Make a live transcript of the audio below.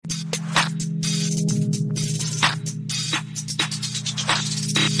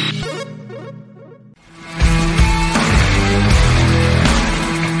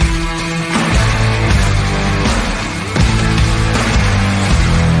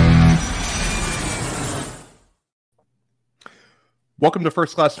Welcome to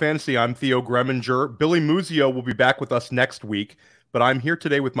First Class Fantasy. I'm Theo Greminger. Billy Muzio will be back with us next week, but I'm here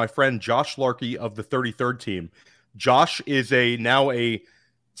today with my friend Josh Larky of the 33rd team. Josh is now a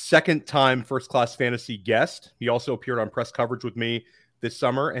second-time First Class Fantasy guest. He also appeared on press coverage with me this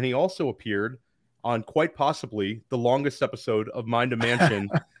summer, and he also appeared on quite possibly the longest episode of Mind a Mansion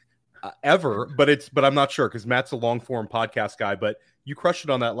ever, but I'm not sure because Matt's a long-form podcast guy, but you crushed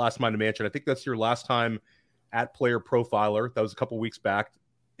it on that last Mind a Mansion. I think that's your last time at Player Profiler. That was a couple weeks back.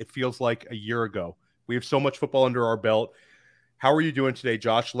 It feels like a year ago. We have so much football under our belt. How are you doing today,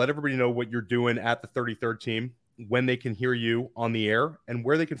 Josh? Let everybody know what you're doing at the 33rd team, when they can hear you on the air, and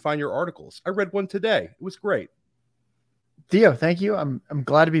where they can find your articles. I read one today. It was great. Theo, thank you. I'm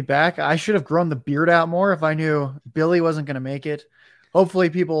glad to be back. I should have grown the beard out more if I knew Billy wasn't going to make it. Hopefully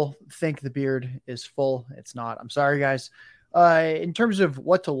people think the beard is full. It's not. I'm sorry, guys. In terms of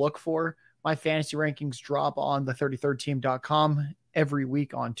what to look for, my fantasy rankings drop on the 33rdteam.com every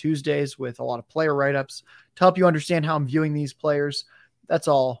week on Tuesdays with a lot of player write-ups to help you understand how I'm viewing these players. That's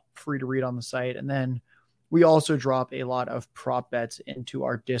all free to read on the site. And then we also drop a lot of prop bets into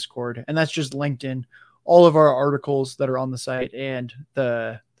our Discord, and that's just linked in all of our articles that are on the site and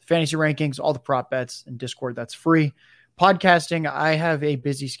the fantasy rankings, all the prop bets and Discord. That's free. Podcasting, I have a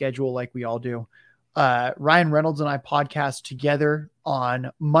busy schedule like we all do. Ryan Reynolds and I podcast together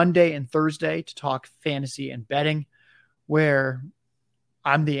on Monday and Thursday to talk fantasy and betting, where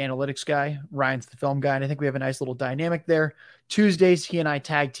I'm the analytics guy, Ryan's the film guy, and I think we have a nice little dynamic there. Tuesdays, he and I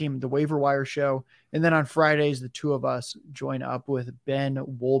tag team the Waiver Wire show, and then on Fridays, the two of us join up with Ben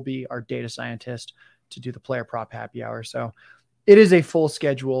Wolby, our data scientist, to do the player prop happy hour. So it is a full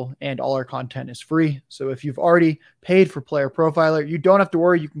schedule, and all our content is free. So if you've already paid for Player Profiler, you don't have to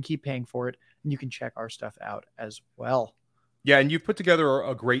worry. You can keep paying for it, and you can check our stuff out as well. Yeah, and you've put together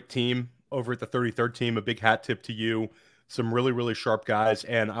a great team over at the 33rd team. A big hat tip to you. Some really, really sharp guys.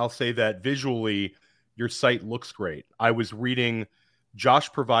 And I'll say that visually, your site looks great. I was reading,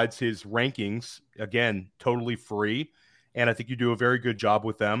 Josh provides his rankings, again, totally free. And I think you do a very good job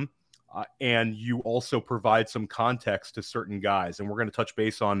with them. And you also provide some context to certain guys. And we're going to touch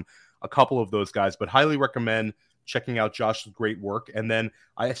base on a couple of those guys, but highly recommend checking out Josh's great work. And then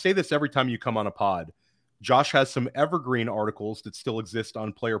I say this every time you come on a pod. Josh has some evergreen articles that still exist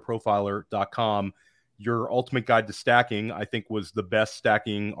on playerprofiler.com. Your Ultimate Guide to Stacking, I think, was the best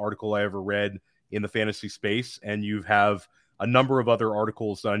stacking article I ever read in the fantasy space. And you have a number of other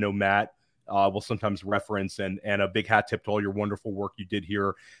articles that I know Matt will sometimes reference, and a big hat tip to all your wonderful work you did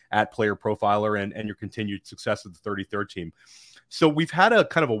here at Player Profiler and your continued success at the 33rd team. So we've had a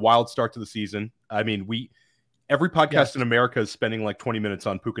kind of a wild start to the season. I mean, every podcast in America is spending like 20 minutes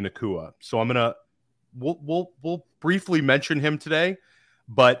on Puka Nacua. So we'll briefly mention him today,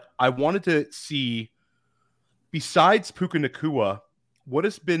 but I wanted to see, besides Puka Nacua, what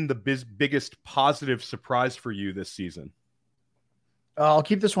has been the biggest positive surprise for you this season? I'll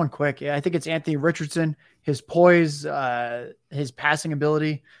keep this one quick. I think it's Anthony Richardson, his poise, his passing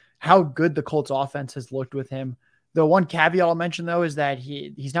ability, how good the Colts offense has looked with him. The one caveat I'll mention, though, is that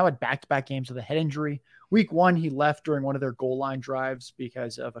he's now had back-to-back games with a head injury. Week 1, he left during one of their goal line drives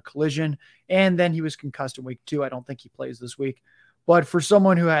because of a collision, and then he was concussed in week 2. I don't think he plays this week. But for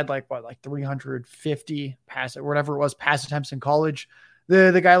someone who had like 350 pass attempts in college,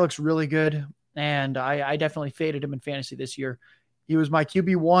 the guy looks really good, and I definitely faded him in fantasy this year. He was my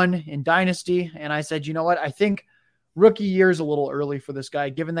QB1 in Dynasty, and I said, you know what? I think rookie year is a little early for this guy,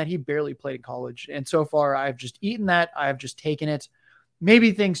 given that he barely played in college. And so far, I've just eaten that. I've just taken it.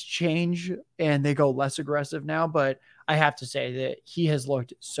 Maybe things change and they go less aggressive now, but I have to say that he has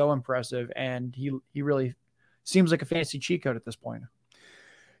looked so impressive, and he really seems like a fantasy cheat code at this point.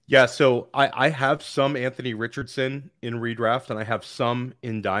 Yeah, so I have some Anthony Richardson in redraft, and I have some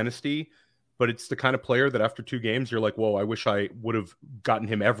in Dynasty, but it's the kind of player that after 2 games, you're like, whoa, I wish I would have gotten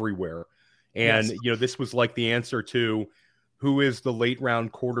him everywhere. And, this was like the answer to who is the late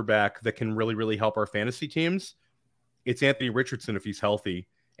round quarterback that can really, really help our fantasy teams. It's Anthony Richardson if he's healthy,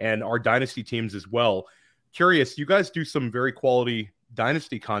 and our Dynasty teams as well. Curious, you guys do some very quality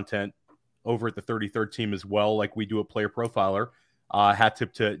Dynasty content over at the 33rd team as well, like we do at Player Profiler. Hat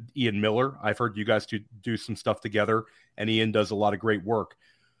tip to Ian Miller. I've heard you guys do some stuff together, and Ian does a lot of great work.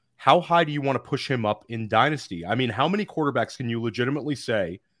 How high do you want to push him up in Dynasty? I mean, how many quarterbacks can you legitimately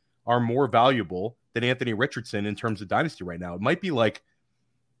say are more valuable than Anthony Richardson in terms of Dynasty right now? It might be like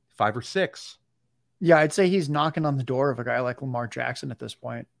 5 or 6. Yeah, I'd say he's knocking on the door of a guy like Lamar Jackson at this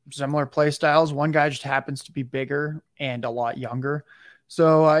point. Similar play styles. One guy just happens to be bigger and a lot younger.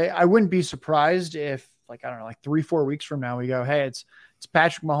 So I wouldn't be surprised if, 3-4 weeks from now we go, hey, it's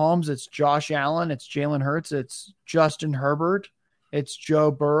Patrick Mahomes, it's Josh Allen, it's Jalen Hurts, it's Justin Herbert, It's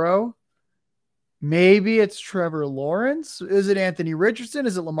Joe Burrow. Maybe it's Trevor Lawrence. Is it Anthony Richardson?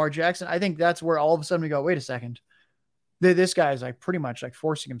 Is it Lamar Jackson? I think that's where all of a sudden we go, wait a second. This guy is like pretty much like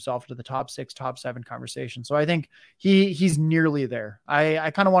forcing himself to the top 6, top 7 conversation. So I think he's nearly there.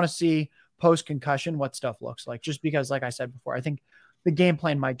 I kind of want to see post concussion what stuff looks like, just because, like I said before, I think the game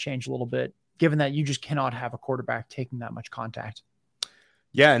plan might change a little bit, given that you just cannot have a quarterback taking that much contact.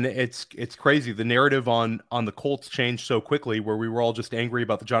 Yeah, and it's crazy. The narrative on the Colts changed so quickly, where we were all just angry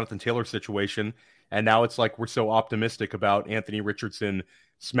about the Jonathan Taylor situation, and now it's like we're so optimistic about Anthony Richardson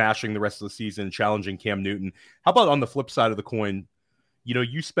smashing the rest of the season, challenging Cam Newton. How about on the flip side of the coin? You know,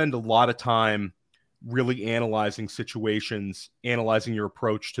 you spend a lot of time really analyzing situations, analyzing your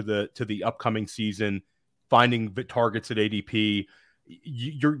approach to the upcoming season, finding targets at ADP.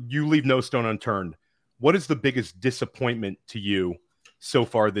 You leave no stone unturned. What is the biggest disappointment to you so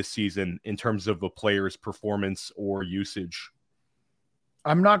far this season in terms of a player's performance or usage?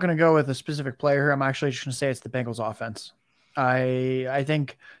 I'm not going to go with a specific player here. I'm actually just going to say it's the Bengals offense. I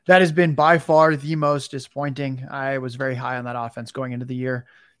think that has been by far the most disappointing. I was very high on that offense going into the year.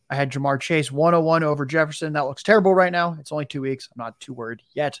 I had Jamar Chase 101 over Jefferson. That looks terrible right now. It's only 2 weeks. I'm not too worried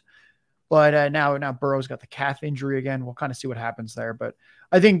yet. But now Burrow's got the calf injury again. We'll kind of see what happens there. But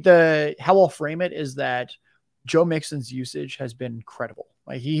I think how I'll frame it is that Joe Mixon's usage has been incredible.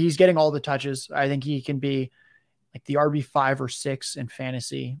 Like he's getting all the touches. I think he can be like the RB5 or 6 in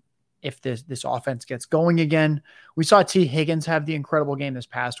fantasy if this offense gets going again. We saw T. Higgins have the incredible game this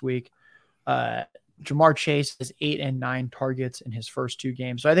past week. Jamar Chase has 8 and 9 targets in his first 2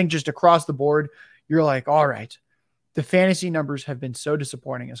 games. So I think just across the board, you're like, all right, the fantasy numbers have been so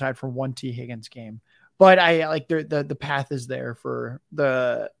disappointing aside from one T. Higgins game. But I like the path is there for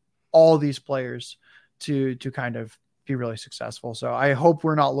all these players to kind of be really successful. So I hope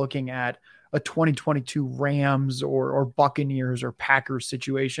we're not looking at a 2022 Rams or Buccaneers or Packers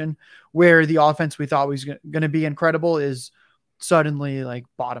situation where the offense we thought was going to be incredible is suddenly like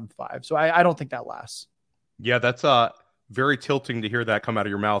bottom 5. So I don't think that lasts. Yeah, that's very tilting to hear that come out of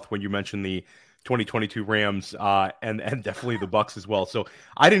your mouth when you mentioned the 2022 Rams and definitely the Bucs as well. So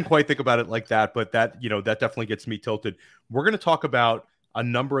I didn't quite think about it like that, but that definitely gets me tilted. We're going to talk about a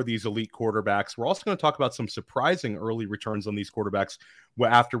number of these elite quarterbacks. We're also going to talk about some surprising early returns on these quarterbacks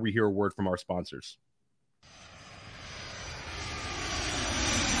after we hear a word from our sponsors.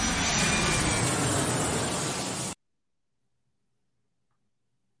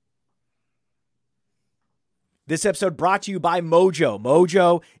 This episode brought to you by Mojo.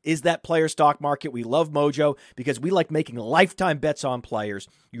 Mojo is that player stock market. We love Mojo because we like making lifetime bets on players.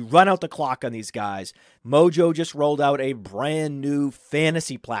 You run out the clock on these guys. Mojo just rolled out a brand new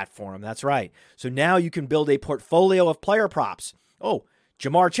fantasy platform. That's right. So now you can build a portfolio of player props. Oh,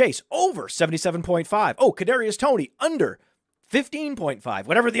 Jamar Chase, over 77.5. Oh, Kadarius Toney, under 15.5.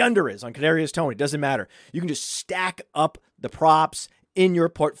 Whatever the under is on Kadarius Toney, doesn't matter. You can just stack up the props in your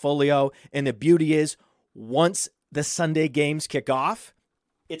portfolio. And the beauty is, once the Sunday games kick off,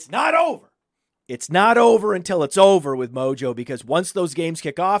 it's not over. It's not over until it's over with Mojo, because once those games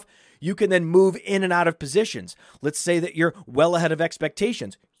kick off, you can then move in and out of positions. Let's say that you're well ahead of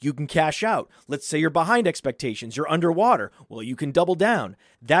expectations. You can cash out. Let's say you're behind expectations. You're underwater. Well, you can double down.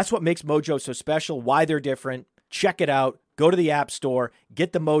 That's what makes Mojo so special, why they're different. Check it out. Go to the App Store,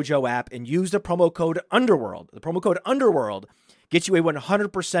 get the Mojo app, and use the promo code Underworld. The promo code Underworld gets you a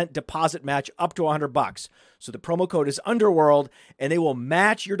 100% deposit match up to $100. So the promo code is Underworld, and they will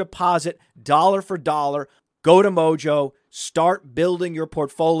match your deposit dollar for dollar. Go to Mojo, start building your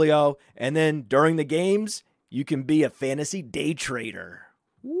portfolio, and then during the games, you can be a fantasy day trader.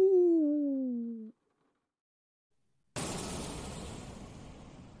 Woo.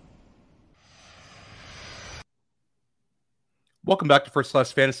 Welcome back to First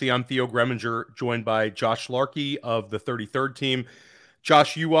Class Fantasy. I'm Theo Greminger, joined by Josh Larky of the 33rd team.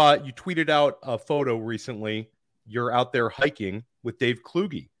 Josh, you tweeted out a photo recently. You're out there hiking with Dave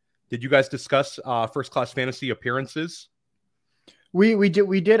Kluge. Did you guys discuss First Class Fantasy appearances? We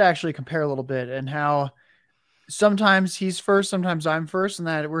did actually compare a little bit, and how sometimes he's first, sometimes I'm first, and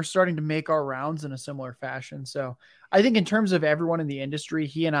that we're starting to make our rounds in a similar fashion. So I think in terms of everyone in the industry,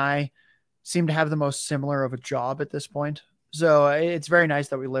 he and I seem to have the most similar of a job at this point. So it's very nice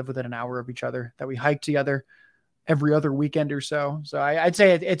that we live within an hour of each other, that we hike together every other weekend or so. So I'd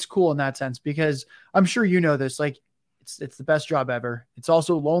say it's cool in that sense, because I'm sure you know this, like it's the best job ever. It's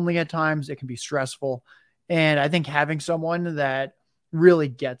also lonely at times. It can be stressful. And I think having someone that really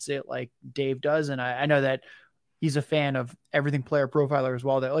gets it like Dave does, and I know that he's a fan of Everything Player Profiler as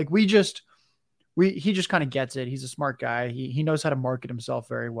well, that like he just kind of gets it. He's a smart guy. He knows how to market himself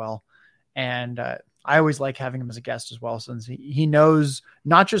very well. And I always like having him as a guest as well, since he knows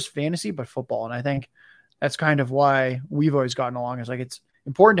not just fantasy, but football. And I think that's kind of why we've always gotten along. Is like, it's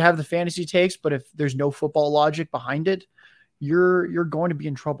important to have the fantasy takes, but if there's no football logic behind it, you're going to be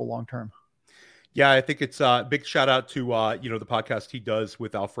in trouble long term. Yeah, I think it's a big shout out to the podcast he does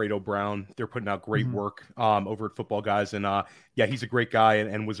with Alfredo Brown. They're putting out great work over at Football Guys, and yeah, he's a great guy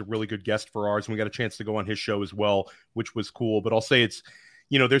and was a really good guest for ours. And we got a chance to go on his show as well, which was cool. But I'll say it's,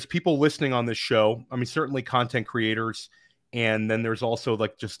 there's people listening on this show. I mean, certainly content creators, and then there's also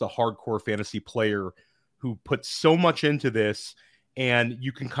like just the hardcore fantasy player who puts so much into this, and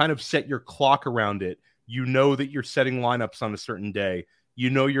you can kind of set your clock around it. You know that you're setting lineups on a certain day.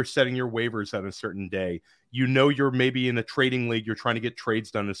 You're setting your waivers on a certain day. You're maybe in a trading league. You're trying to get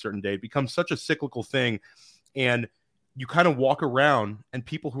trades done a certain day. It becomes such a cyclical thing. And you kind of walk around, and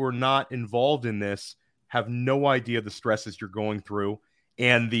people who are not involved in this have no idea the stresses you're going through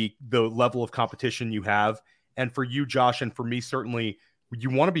and the level of competition you have. And for you, Josh, and for me, certainly, you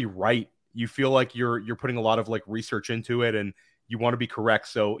want to be right. You feel like you're putting a lot of like research into it, and you want to be correct.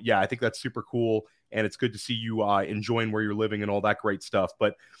 So yeah, I think that's super cool. And it's good to see you enjoying where you're living and all that great stuff.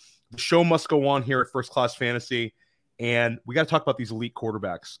 But the show must go on here at First Class Fantasy. And we got to talk about these elite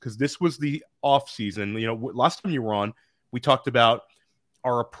quarterbacks, because this was the off season. Last time you were on, we talked about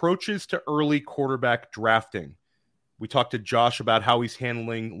our approaches to early quarterback drafting. We talked to Josh about how he's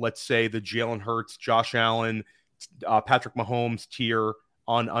handling, let's say, the Jalen Hurts, Josh Allen, Patrick Mahomes tier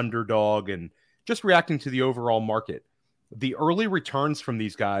on underdog, and just reacting to the overall market. The early returns from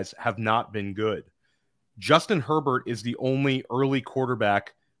these guys have not been good. Justin Herbert is the only early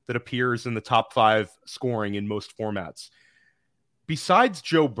quarterback that appears in the top 5 scoring in most formats. Besides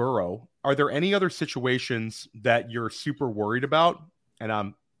Joe Burrow, are there any other situations that you're super worried about?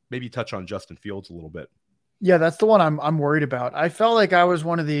 And maybe touch on Justin Fields a little bit. Yeah, that's the one I'm worried about. I felt like I was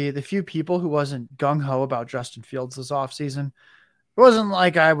one of the few people who wasn't gung-ho about Justin Fields this offseason. It wasn't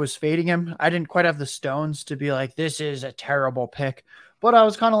like I was fading him. I didn't quite have the stones to be like, this is a terrible pick. But I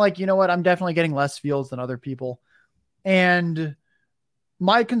was kind of like, you know what? I'm definitely getting less Fields than other people. And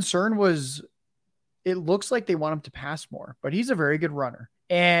my concern was, it looks like they want him to pass more, but he's a very good runner.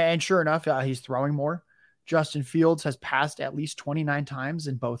 And sure enough, he's throwing more. Justin Fields has passed at least 29 times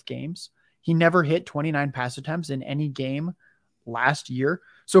in both games. He never hit 29 pass attempts in any game last year.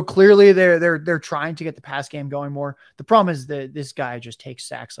 So clearly they're trying to get the pass game going more. The problem is that this guy just takes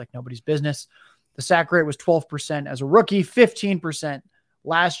sacks like nobody's business. The sack rate was 12% as a rookie, 15%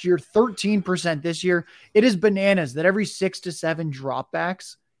 last year, 13% this year. It is bananas that every 6 to 7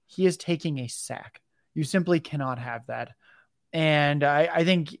 dropbacks, he is taking a sack. You simply cannot have that. And I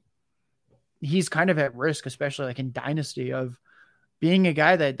think he's kind of at risk, especially like in Dynasty, of being a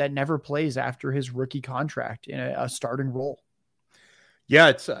guy that never plays after his rookie contract in a starting role. Yeah,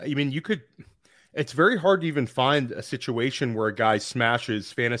 it's very hard to even find a situation where a guy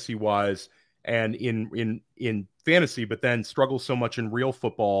smashes fantasy wise and in fantasy, but then struggles so much in real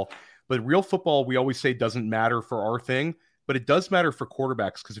football. But real football, we always say, doesn't matter for our thing, but it does matter for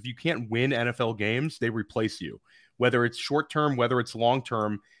quarterbacks, because if you can't win NFL games, they replace you, whether it's short term, whether it's long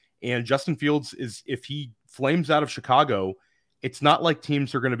term. And Justin Fields if he flames out of Chicago, it's not like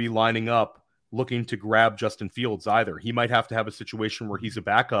teams are going to be lining up looking to grab Justin Fields either. He might have to have a situation where he's a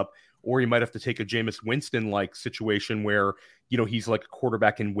backup, or he might have to take a Jameis Winston-like situation where, he's like a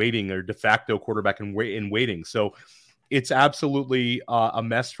quarterback in waiting, or de facto quarterback in waiting. So it's absolutely a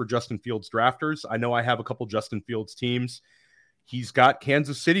mess for Justin Fields drafters. I know I have a couple Justin Fields teams. He's got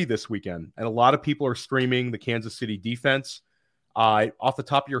Kansas City this weekend, and a lot of people are streaming the Kansas City defense. Off the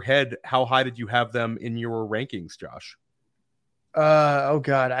top of your head, how high did you have them in your rankings, Josh? Oh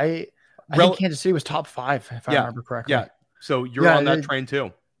God. I think Kansas City was top 5, if I remember correctly. Yeah. So you're on that train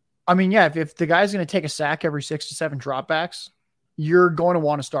too. I mean, yeah, if the guy's going to take a sack every 6 to 7 dropbacks, you're going to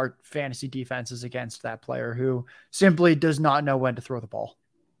want to start fantasy defenses against that player who simply does not know when to throw the ball.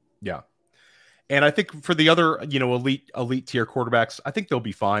 Yeah. And I think for the other, elite tier quarterbacks, I think they'll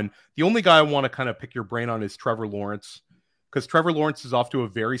be fine. The only guy I want to kind of pick your brain on is Trevor Lawrence, because Trevor Lawrence is off to a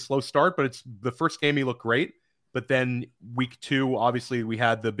very slow start, but it's the first game he looked great. But then week 2, obviously, we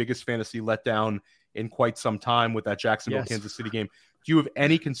had the biggest fantasy letdown in quite some time with that Jacksonville-Kansas City game. Do you have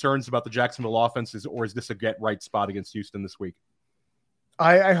any concerns about the Jacksonville offenses, or is this a get-right spot against Houston this week?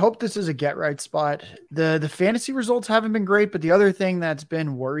 I hope this is a get-right spot. The fantasy results haven't been great, but the other thing that's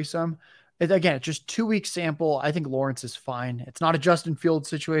been worrisome is, again, it's just 2-week sample. I think Lawrence is fine. It's not a Justin Fields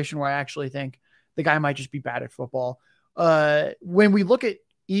situation where I actually think the guy might just be bad at football. When we look at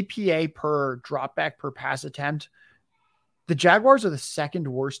EPA per dropback per pass attempt, the Jaguars are the second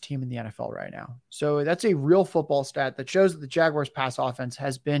worst team in the NFL right now. So that's a real football stat that shows that the Jaguars pass offense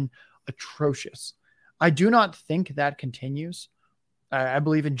has been atrocious. I do not think that continues. I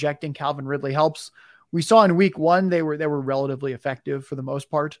believe injecting Calvin Ridley helps. We saw in week 1, they were relatively effective for the most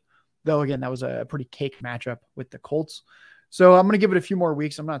part, though again, that was a pretty cake matchup with the Colts. So I'm going to give it a few more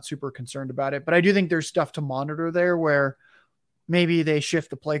weeks. I'm not super concerned about it, but I do think there's stuff to monitor there where maybe they shift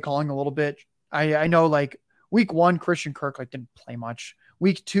the play calling a little bit. I know like week 1, Christian Kirk didn't play much.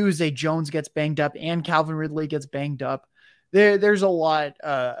 Week 2, Zay Jones gets banged up and Calvin Ridley gets banged up. There's a lot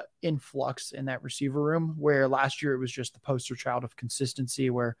in flux in that receiver room, where last year it was just the poster child of consistency,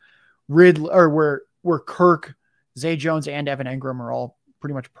 where where Kirk, Zay Jones, and Evan Engram are all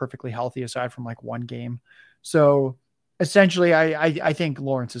pretty much perfectly healthy aside from one game. So essentially, I think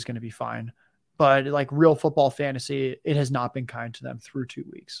Lawrence is going to be fine, but real football fantasy, it has not been kind to them through 2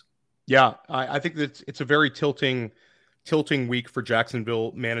 weeks. Yeah, I think that it's a very tilting week for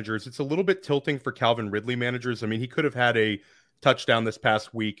Jacksonville managers. It's a little bit tilting for Calvin Ridley managers. I mean, he could have had a touchdown this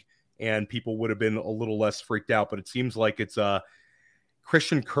past week and people would have been a little less freaked out, but it seems like it's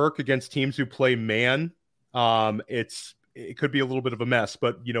Christian Kirk against teams who play man. It could be a little bit of a mess,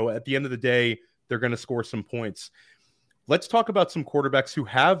 but at the end of the day, they're going to score some points. Let's talk about some quarterbacks who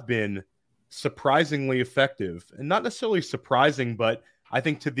have been surprisingly effective, and not necessarily surprising, but I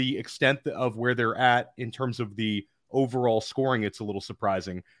think to the extent of where they're at in terms of the overall scoring, it's a little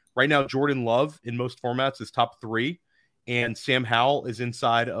surprising. Right now, Jordan Love in most formats is top 3, and Sam Howell is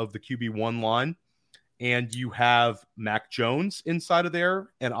inside of the QB1 line. And you have Mac Jones inside of there,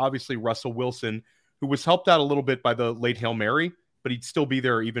 and obviously Russell Wilson, who was helped out a little bit by the late Hail Mary, but he'd still be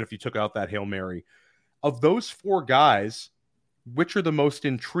there even if you took out that Hail Mary. Of those 4 guys, which are the most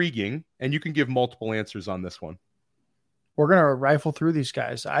intriguing? And you can give multiple answers on this one. We're going to rifle through these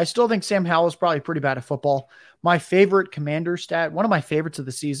guys. I still think Sam Howell is probably pretty bad at football. My favorite Commander stat, one of my favorites of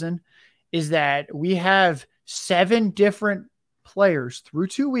the season, is that we have 7 different players through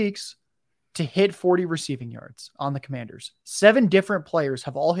 2 weeks to hit 40 receiving yards on the Commanders. 7 different players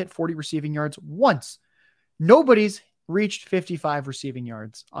have all hit 40 receiving yards once. Nobody's reached 55 receiving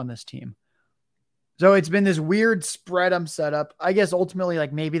yards on this team. So it's been this weird spread set up. I guess ultimately,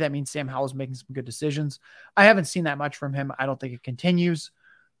 maybe that means Sam Howell's making some good decisions. I haven't seen that much from him. I don't think it continues.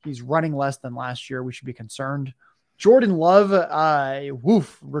 He's running less than last year. We should be concerned. Jordan Love,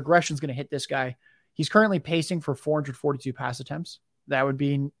 regression's going to hit this guy. He's currently pacing for 442 pass attempts. That would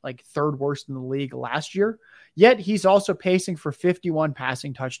be 3rd worst in the league last year. Yet he's also pacing for 51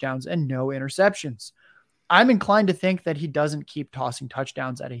 passing touchdowns and no interceptions. I'm inclined to think that he doesn't keep tossing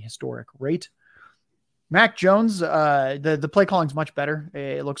touchdowns at a historic rate. Mac Jones, the play calling is much better.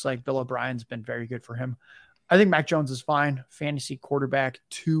 It looks like Bill O'Brien's been very good for him. I think Mac Jones is fine. Fantasy quarterback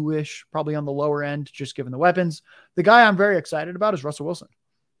 2-ish, probably on the lower end, just given the weapons. The guy I'm very excited about is Russell Wilson.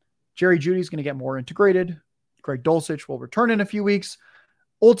 Jerry Jeudy's going to get more integrated. Greg Dulcich will return in a few weeks.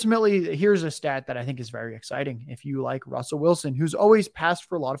 Ultimately, here's a stat that I think is very exciting. If you like Russell Wilson, who's always passed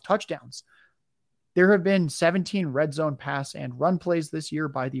for a lot of touchdowns, there have been 17 red zone pass and run plays this year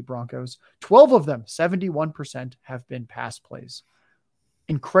by the Broncos. 12 of them, 71%, have been pass plays.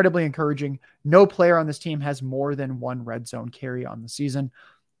 Incredibly encouraging. No player on this team has more than 1 red zone carry on the season.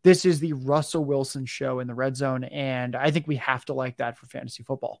 This is the Russell Wilson show in the red zone, and I think we have to like that for fantasy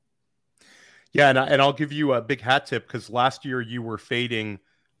football. Yeah, and I'll give you a big hat tip, because last year you were fading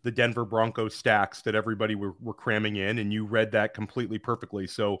the Denver Broncos stacks that everybody were cramming in, and you read that completely perfectly.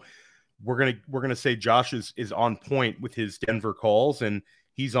 So we're gonna say Josh is on point with his Denver calls, and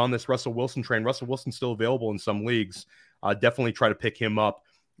he's on this Russell Wilson train. Russell Wilson's still available in some leagues. Definitely try to pick him up.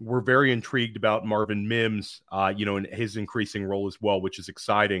 We're very intrigued about Marvin Mims, and his increasing role as well, which is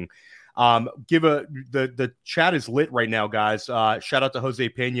exciting. The chat is lit right now, guys. Shout out to Jose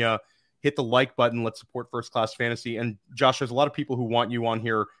Pena. Hit the like button. Let's support First Class Fantasy. And Josh, there's a lot of people who want you on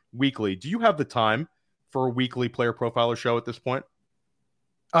here weekly. Do you have the time for a weekly player profiler show at this point?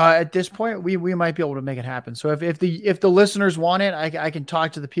 At this point, we might be able to make it happen. So if the listeners want it, I can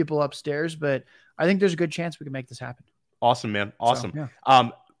talk to the people upstairs, but I think there's a good chance we can make this happen. Awesome, man. Awesome. So, yeah.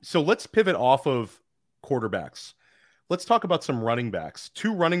 So let's pivot off of quarterbacks. Let's talk about some running backs.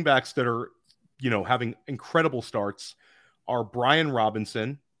 2 running backs that are, having incredible starts are Brian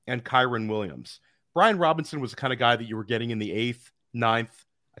Robinson and Kyren Williams. Brian Robinson was the kind of guy that you were getting in the 8th, 9th,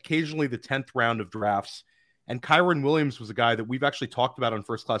 occasionally the 10th round of drafts. And Kyren Williams was a guy that we've actually talked about on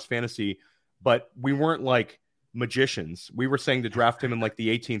First Class Fantasy, but we weren't like magicians. We were saying to draft him in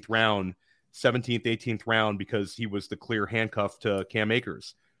the 18th round, 17th, 18th round, because he was the clear handcuff to Cam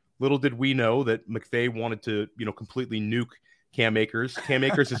Akers. Little did we know that McVay wanted to, completely nuke Cam Akers. Cam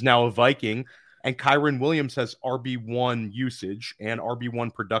Akers is now a Viking, and Kyren Williams has RB1 usage and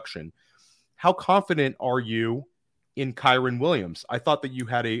RB1 production. How confident are you in Kyron Williams. I thought that you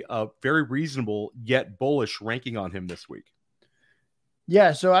had a very reasonable yet bullish ranking on him this week.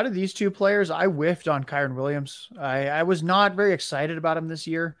 Yeah, so out of these two players, I whiffed on Kyron Williams. I was not very excited about him this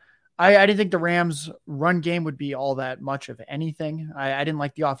year. I didn't think the Rams' run game would be all that much of anything. I didn't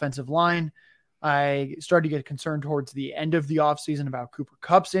like the offensive line. I started to get concerned towards the end of the offseason about Cooper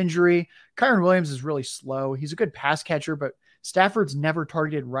Kupp's injury. Kyron Williams is really slow. He's a good pass catcher, but Stafford's never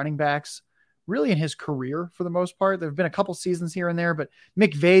targeted running backs really in his career for the most part. There have been a couple seasons here and there, but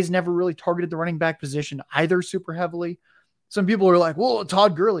McVay's never really targeted the running back position either super heavily. Some people are like, well,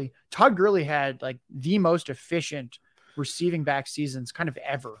 Todd Gurley. Todd Gurley had like the most efficient receiving back seasons kind of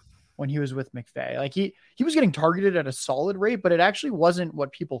ever when he was with McVay. Like he was getting targeted at a solid rate, but it actually wasn't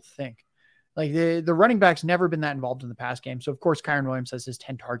what people think. Like the running back's never been that involved in the pass game. So of course, Kyron Williams has his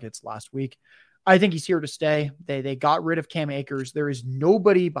 10 targets last week. I think he's here to stay. They got rid of Cam Akers. There is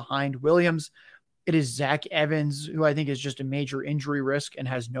nobody behind Williams. It is Zach Evans, who I think is just a major injury risk and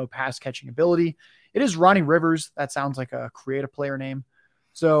has no pass catching ability. It is Ronnie Rivers. That sounds like a creative player name.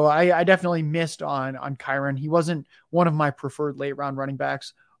 So I definitely missed on Kyron. He wasn't one of my preferred late round running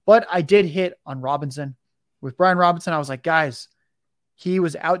backs, but I did hit on Robinson. With Brian Robinson, I was like, guys, he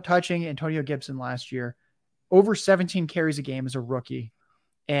was out touching Antonio Gibson last year, over 17 carries a game as a rookie.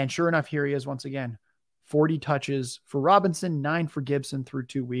 And sure enough, here he is once again, 40 touches for Robinson, 9 for Gibson through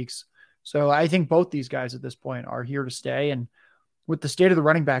 2 weeks. So I think both these guys at this point are here to stay. And with the state of the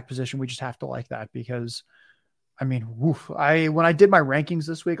running back position, we just have to like that because, I mean, when I did my rankings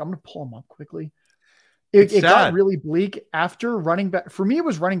this week, I'm going to pull them up quickly. It got really bleak after running back. For me, it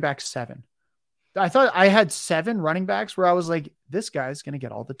was running back 7. I thought I had 7 running backs where I was like, this guy's going to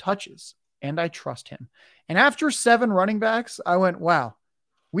get all the touches and I trust him. And after 7 running backs, I went, wow,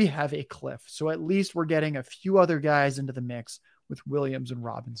 we have a cliff. So at least we're getting a few other guys into the mix with Williams and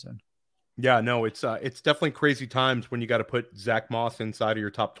Robinson. Yeah, no, it's definitely crazy times when you got to put Zach Moss inside of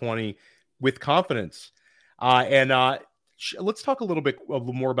your top 20 with confidence. Let's talk a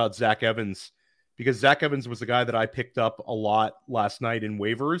little more about Zach Evans, because Zach Evans was the guy that I picked up a lot last night in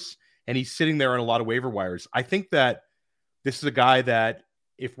waivers, and he's sitting there on a lot of waiver wires. I think that this is a guy that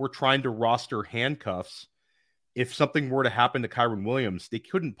if we're trying to roster handcuffs, if something were to happen to Kyron Williams, they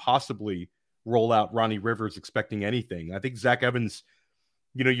couldn't possibly roll out Ronnie Rivers expecting anything. I think Zach Evans,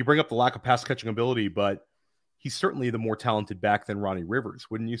 you bring up the lack of pass catching ability, but he's certainly the more talented back than Ronnie Rivers,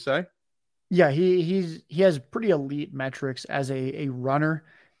 wouldn't you say? Yeah, he has pretty elite metrics as a runner.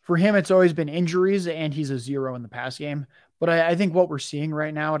 For him, it's always been injuries, and he's a 0 in the pass game. But I think what we're seeing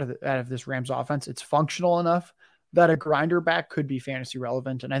right now out of this Rams offense, it's functional enough that a grinder back could be fantasy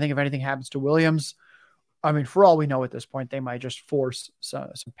relevant. And I think if anything happens to Williams, I mean, for all we know at this point, they might just force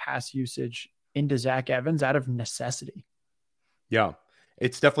some pass usage into Zach Evans out of necessity. Yeah,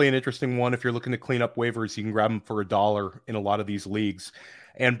 it's definitely an interesting one. If you're looking to clean up waivers, you can grab them for $1 in a lot of these leagues.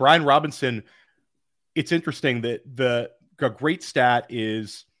 And Brian Robinson, it's interesting that a great stat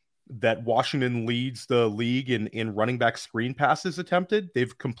is that Washington leads the league in running back screen passes attempted.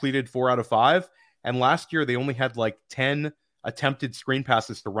 They've completed 4 out of 5. And last year, they only had like 10 attempted screen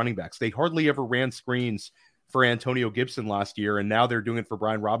passes to running backs. They hardly ever ran screens for Antonio Gibson last year, and now they're doing it for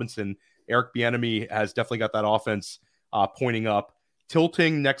Brian Robinson. Eric Bieniemy has definitely got that offense pointing up.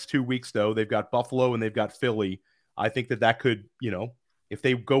 Tilting next 2 weeks, though. They've got Buffalo and they've got Philly. I think that could, if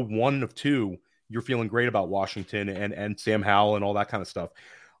they go 1 of 2, you're feeling great about Washington and Sam Howell and all that kind of stuff.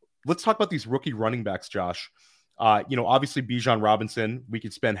 Let's talk about these rookie running backs, Josh. Obviously Bijan Robinson, we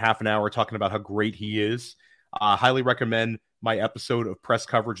could spend half an hour talking about how great he is. Highly recommend my episode of press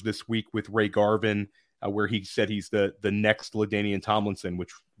coverage this week with Ray Garvin, where he said he's the next LaDainian Tomlinson,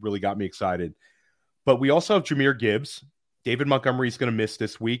 which really got me excited. But we also have Jahmyr Gibbs. David Montgomery is going to miss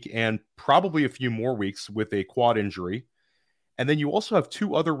this week and probably a few more weeks with a quad injury. And then you also have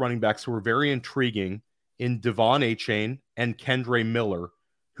 2 other running backs who are very intriguing in Devon Achane and Kendre Miller,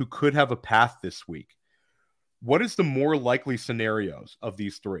 who could have a path this week. What is the more likely scenarios of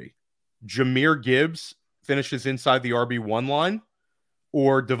these 3? Jahmyr Gibbs finishes inside the RB1 line,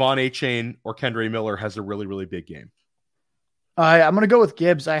 or Devon Achane or Kendre Miller has a really, really big game? I'm going to go with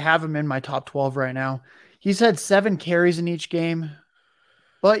Gibbs. I have him in my top 12 right now. He's had 7 carries in each game.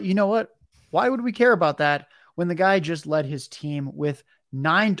 But you know what? Why would we care about that when the guy just led his team with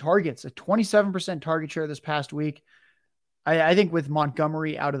 9 targets, a 27% target share this past week? I think with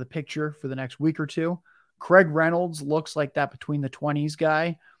Montgomery out of the picture for the next week or 2, Craig Reynolds looks like that between the 20s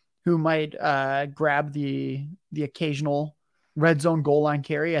guy who might grab the occasional red zone goal line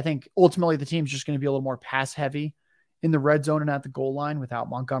carry. I think ultimately the team's just going to be a little more pass heavy in the red zone and at the goal line without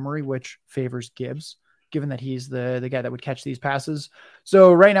Montgomery, which favors Gibbs, given that he's the guy that would catch these passes.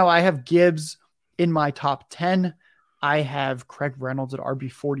 So right now I have Gibbs in my top 10. I have Craig Reynolds at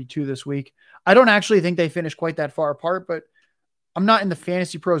RB42 this week. I don't actually think they finish quite that far apart, but I'm not in the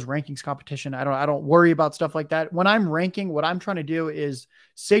Fantasy Pros rankings competition. I don't worry about stuff like that. When I'm ranking, what I'm trying to do is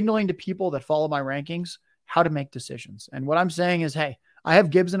signaling to people that follow my rankings how to make decisions. And what I'm saying is, hey, I have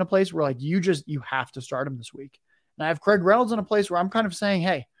Gibbs in a place where like you have to start him this week. And I have Craig Reynolds in a place where I'm kind of saying,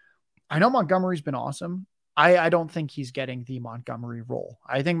 hey, I know Montgomery's been awesome. I don't think he's getting the Montgomery role.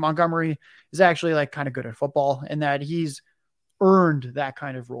 I think Montgomery is actually like kind of good at football and that he's earned that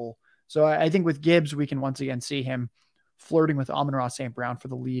kind of role. So I think with Gibbs, we can once again see him flirting with Amon-Ra St. Brown for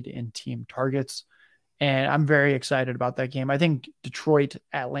the lead in team targets. And I'm very excited about that game. I think Detroit,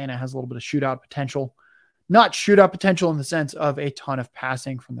 Atlanta has a little bit of shootout potential. Not shootout potential in the sense of a ton of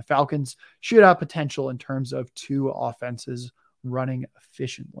passing from the Falcons, shootout potential in terms of two offenses running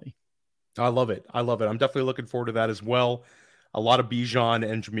efficiently. I love it. I'm definitely looking forward to that as well. A lot of Bijan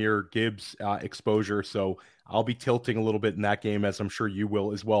and Jahmyr Gibbs exposure, so I'll be tilting a little bit in that game, as I'm sure you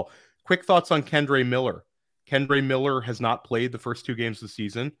will as well. Quick thoughts on Kendre Miller. Kendre Miller has not played the first 2 games of the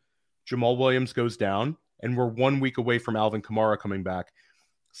season. Jamal Williams goes down, and we're 1 week away from Alvin Kamara coming back.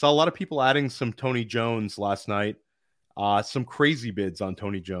 Saw a lot of people adding some Tony Jones last night. Some crazy bids on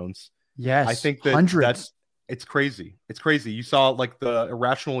Tony Jones. Yes, I think that's it's crazy. It's crazy. You saw like the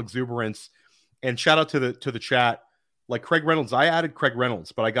irrational exuberance, and shout out to the chat. Like Craig Reynolds, I added Craig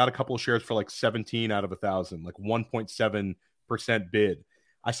Reynolds, but I got a couple of shares for like 17 out of 1,000, like 1.7% bid.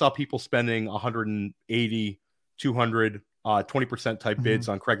 I saw people spending 180, 200, 20% type bids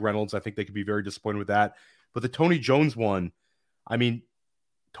on Craig Reynolds. I think they could be very disappointed with that. But the Tony Jones one, I mean,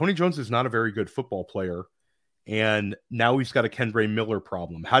 Tony Jones is not a very good football player, and now he's got a Kendre Miller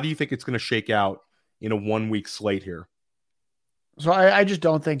problem. How do you think it's going to shake out in a 1 week slate here? So I just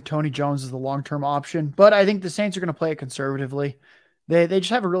don't think Tony Jones is the long-term option, but I think the Saints are going to play it conservatively. They just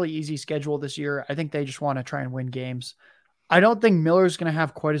have a really easy schedule this year. I think they just want to try and win games. I don't think Miller's going to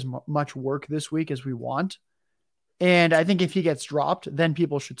have quite as much work this week as we want. And I think if he gets dropped, then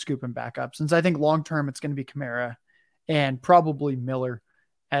people should scoop him back up. Since I think long-term it's going to be Kamara and probably Miller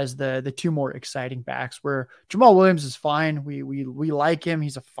as the two more exciting backs, where Jamal Williams is fine. We like him.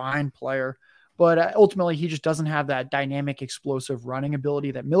 He's a fine player. But ultimately, he just doesn't have that dynamic, explosive running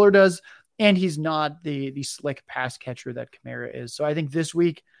ability that Miller does. And he's not the slick pass catcher that Kamara is. So I think this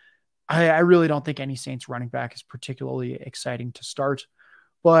week, I really don't think any Saints running back is particularly exciting to start.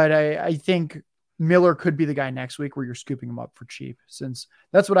 But I think Miller could be the guy next week where you're scooping him up for cheap, since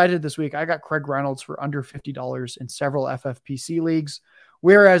that's what I did this week. I got Craig Reynolds for under $50 in several FFPC leagues,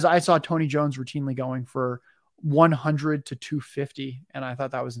 whereas I saw Tony Jones routinely going for 100 to 250. And I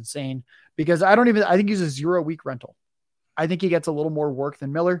thought that was insane because I think he's a 0 week rental. I think he gets a little more work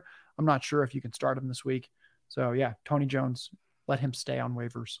than Miller. I'm not sure if you can start him this week. So yeah, Tony Jones, let him stay on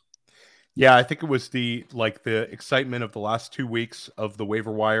waivers. Yeah, I think it was the excitement of the last 2 weeks of the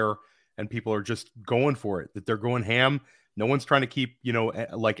waiver wire, and people are just going for it, that they're going ham. No one's trying to keep,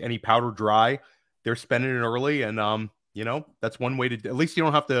 like any powder dry. They're spending it early. And, that's one way to, at least you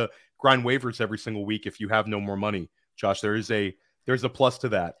don't have to grind waivers every single week if you have no more money. Josh, there's a plus to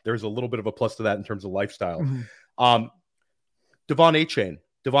that. There's a little bit of a plus to that in terms of lifestyle. Mm-hmm. Devon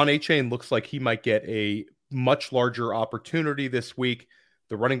Achane looks like he might get a much larger opportunity this week.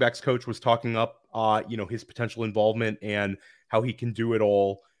 The running backs coach was talking up, his potential involvement and how he can do it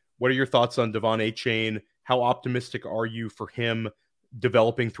all. What are your thoughts on Devon Achane? How optimistic are you for him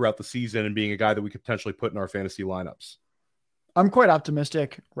developing throughout the season and being a guy that we could potentially put in our fantasy lineups? I'm quite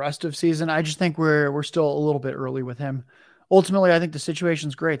optimistic rest of season. I just think we're still a little bit early with him. Ultimately, I think the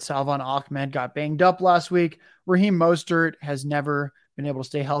situation's great. Salvon Ahmed got banged up last week. Raheem Mostert has never been able to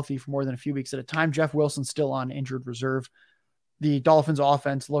stay healthy for more than a few weeks at a time. Jeff Wilson's still on injured reserve. The Dolphins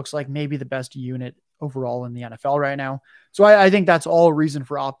offense looks like maybe the best unit overall in the NFL right now. So I think that's all reason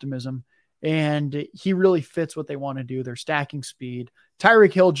for optimism. And he really fits what they want to do. They're stacking speed.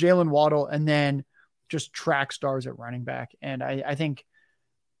 Tyreek Hill, Jalen Waddle, and then just track stars at running back. And I think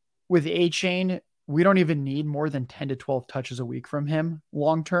with Achane, we don't even need more than 10 to 12 touches a week from him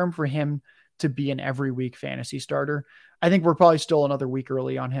long-term for him to be an every week fantasy starter. I think we're probably still another week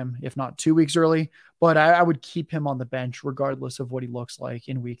early on him, if not 2 weeks early, but I would keep him on the bench regardless of what he looks like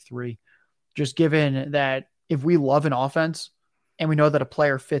in week 3. Just given that if we love an offense and we know that a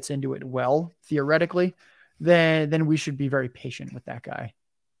player fits into it well, theoretically, then we should be very patient with that guy.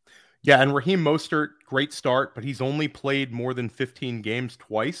 Yeah, and Raheem Mostert, great start, but he's only played more than 15 games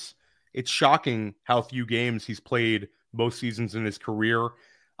twice. It's shocking how few games he's played most seasons in his career.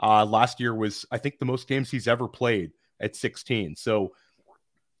 Last year was, I think, the most games he's ever played at 16. So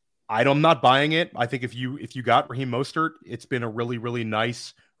I'm not buying it. I think if you got Raheem Mostert, it's been a really, really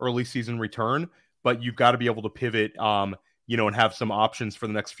nice early season return. but you've got to be able to pivot, and have some options for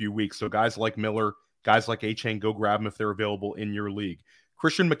the next few weeks. So guys like Miller, guys like Achane, go grab them if they're available in your league.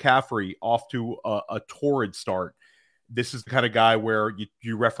 Christian McCaffrey off to a torrid start. This is the kind of guy where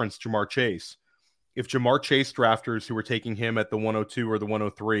you referenced Jamar Chase. If Jamar Chase drafters who were taking him at the 102 or the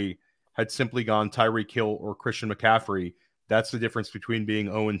 103 had simply gone Tyreek Hill or Christian McCaffrey, that's the difference between being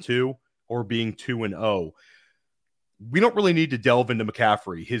 0-2 or being 2-0. We don't really need to delve into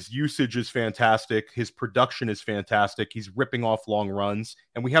McCaffrey. His usage is fantastic. His production is fantastic. He's ripping off long runs,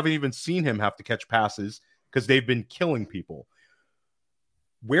 and we haven't even seen him have to catch passes because they've been killing people.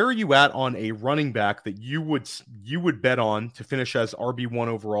 Where are you at on a running back that you would bet on to finish as RB1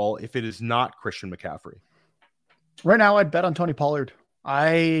 overall if it is not Christian McCaffrey? Right now, I'd bet on Tony Pollard.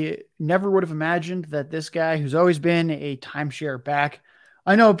 I never would have imagined that this guy, who's always been a timeshare back,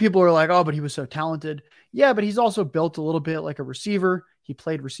 I know people are like, oh, but he was so talented. Yeah, but he's also built a little bit like a receiver. He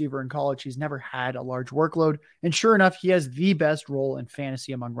played receiver in college. He's never had a large workload. And sure enough, he has the best role in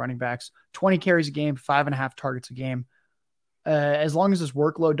fantasy among running backs. 20 carries a game, 5.5 targets a game. As long as his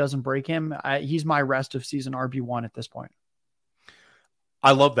workload doesn't break him, he's my rest of season RB1 at this point.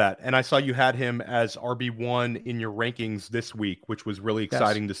 I love that. And I saw you had him as RB1 in your rankings this week, which was really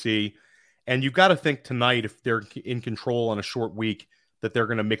exciting to see. And you've got to think tonight, if they're in control on a short week, that they're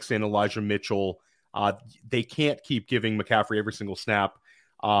going to mix in Elijah Mitchell. They can't keep giving McCaffrey every single snap,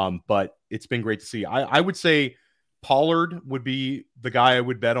 but it's been great to see. I would say Pollard would be the guy I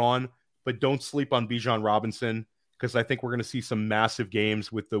would bet on, but don't sleep on Bijan Robinson, because I think we're going to see some massive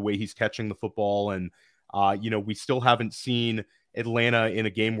games with the way he's catching the football. And, we still haven't seen Atlanta in a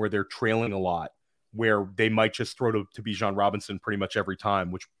game where they're trailing a lot, where they might just throw to Bijan Robinson pretty much every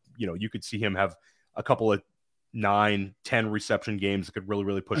time, which, you could see him have a couple of 9-10 reception games that could really,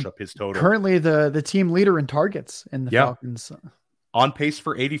 really push up his total. Currently the team leader in targets in the Falcons. On pace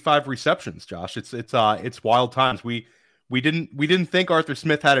for 85 receptions, Josh. It's wild times. We didn't think Arthur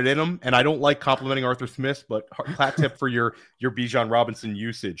Smith had it in him, and I don't like complimenting Arthur Smith, but hat tip for your Bijan Robinson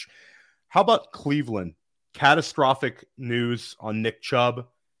usage. How about Cleveland? Catastrophic news on Nick Chubb.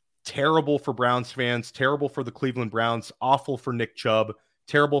 Terrible for Browns fans, terrible for the Cleveland Browns, awful for Nick Chubb,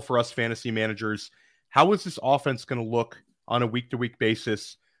 terrible for us fantasy managers. How is this offense going to look on a week-to-week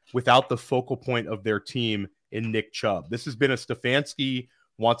basis without the focal point of their team in Nick Chubb? This has been a Stefanski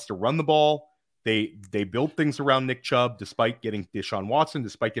wants to run the ball. They build things around Nick Chubb despite getting Deshaun Watson,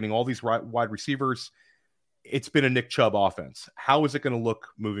 despite getting all these wide receivers. It's been a Nick Chubb offense. How is it going to look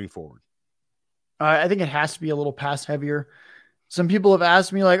moving forward? I think it has to be a little pass heavier. Some people have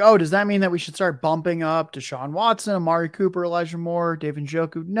asked me, like, oh, does that mean that we should start bumping up Deshaun Watson, Amari Cooper, Elijah Moore, David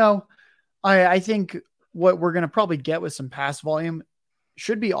Njoku? No. I think what we're going to probably get with some pass volume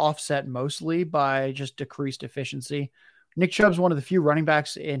should be offset mostly by just decreased efficiency. Nick Chubb's one of the few running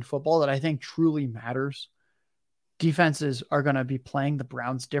backs in football that I think truly matters. Defenses are going to be playing the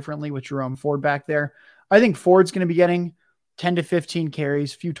Browns differently with Jerome Ford back there. I think Ford's going to be getting 10 to 15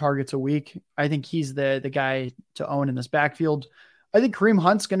 carries, few targets a week. I think he's the guy to own in this backfield. I think Kareem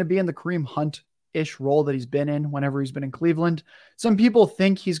Hunt's going to be in the Kareem Hunt-ish role that he's been in whenever he's been in Cleveland. Some people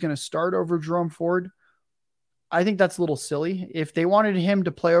think he's going to start over Jerome Ford. I think that's a little silly. If they wanted him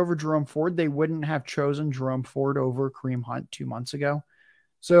to play over Jerome Ford, they wouldn't have chosen Jerome Ford over Kareem Hunt 2 months ago.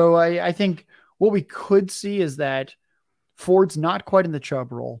 So I think what we could see is that Ford's not quite in the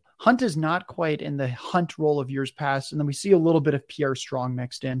Chubb role. Hunt is not quite in the Hunt role of years past. And then we see a little bit of Pierre Strong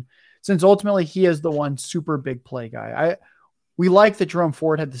mixed in, since ultimately he is the one super big play guy. We like that Jerome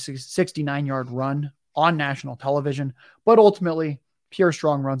Ford had the 69-yard run on national television, but ultimately Pierre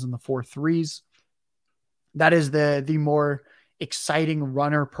Strong runs in the 4.3s. That is the more exciting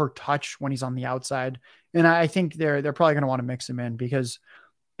runner per touch when he's on the outside. And I think they're probably going to want to mix him in, because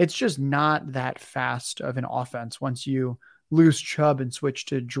it's just not that fast of an offense once you lose Chubb and switch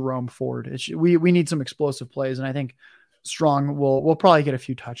to Jerome Ford. We need some explosive plays, and I think Strong will probably get a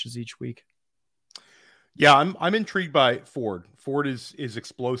few touches each week. Yeah, I'm intrigued by Ford. Ford is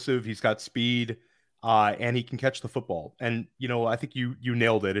explosive. He's got speed, and he can catch the football. And I think you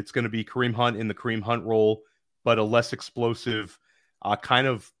nailed it. It's going to be Kareem Hunt in the Kareem Hunt role, but a less explosive kind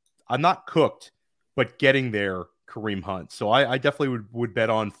of. I'm not cooked, but getting there, Kareem Hunt. So I definitely would bet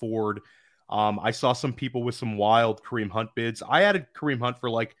on Ford. I saw some people with some wild Kareem Hunt bids. I added Kareem Hunt for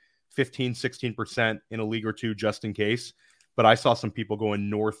like 15, 16% in a league or two just in case. But I saw some people going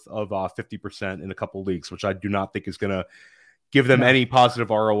north of 50% in a couple leagues, which I do not think is going to give them any positive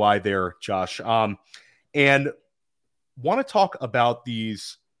ROI there, Josh. And want to talk about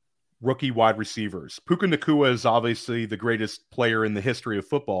these rookie wide receivers. Puka Nacua is obviously the greatest player in the history of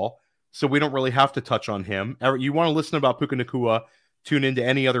football, so we don't really have to touch on him. You want to listen about Puka Nacua, tune into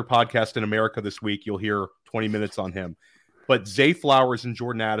any other podcast in America this week, you'll hear 20 minutes on him. But Zay Flowers and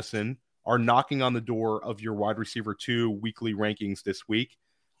Jordan Addison are knocking on the door of your wide receiver 2 weekly rankings this week.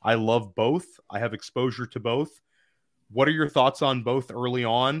 I love both. I have exposure to both. What are your thoughts on both early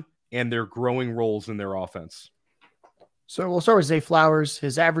on and their growing roles in their offense? So we'll start with Zay Flowers.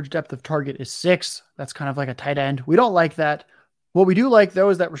 His average depth of target is 6. That's kind of like a tight end. We don't like that. What we do like, though,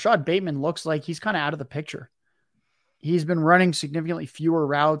 is that Rashad Bateman looks like he's kind of out of the picture. He's been running significantly fewer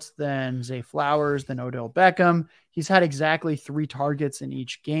routes than Zay Flowers, than Odell Beckham. He's had exactly 3 targets in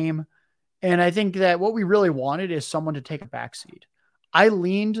each game. And I think that what we really wanted is someone to take a backseat. I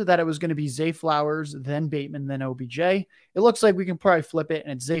leaned that it was going to be Zay Flowers, then Bateman, then OBJ. It looks like we can probably flip it,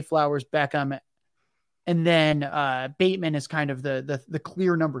 and it's Zay Flowers, Beckham, and then Bateman is kind of the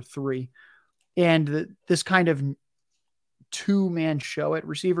clear number 3. And this kind of 2-man show at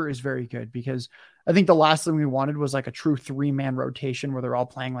receiver is very good, because I think the last thing we wanted was like a true 3-man rotation where they're all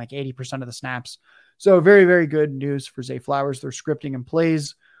playing like 80% of the snaps. So very, very good news for Zay Flowers. They're scripting and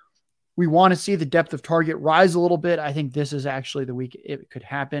plays. We want to see the depth of target rise a little bit. I think this is actually the week it could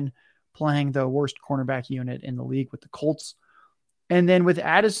happen, playing the worst cornerback unit in the league with the Colts. And then with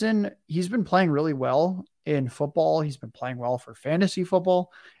Addison, he's been playing really well in football. He's been playing well for fantasy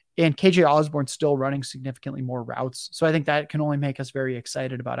football. And KJ Osborne's still running significantly more routes. So I think that can only make us very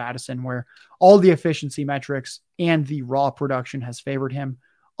excited about Addison, where all the efficiency metrics and the raw production has favored him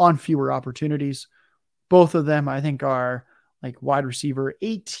on fewer opportunities. Both of them, I think, are like wide receiver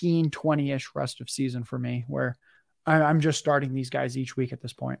 18, 20-ish rest of season for me, where I'm just starting these guys each week at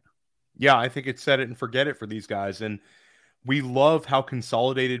this point. Yeah, I think it's set it and forget it for these guys. And we love how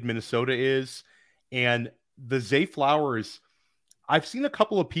consolidated Minnesota is. And the Zay Flowers, I've seen a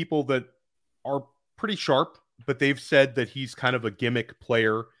couple of people that are pretty sharp, but they've said that he's kind of a gimmick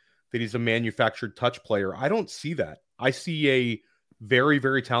player, that he's a manufactured touch player. I don't see that. I see a very,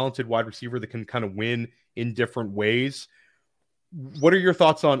 very talented wide receiver that can kind of win in different ways. What are your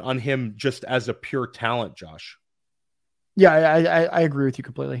thoughts on him just as a pure talent, Josh? Yeah, I agree with you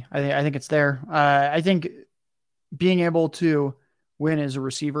completely. I think it's there. I think being able to win as a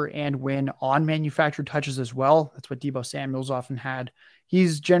receiver and win on manufactured touches as well, that's what Deebo Samuel's often had.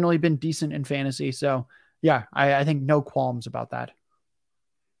 He's generally been decent in fantasy. So yeah, I think no qualms about that.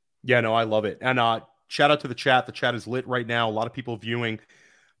 Yeah, no, I love it. And shout out to the chat. The chat is lit right now. A lot of people viewing.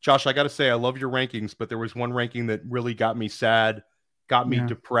 Josh, I got to say, I love your rankings, but there was one ranking that really got me sad, got me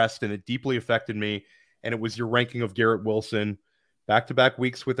depressed, and it deeply affected me. And it was your ranking of Garrett Wilson. Back-to-back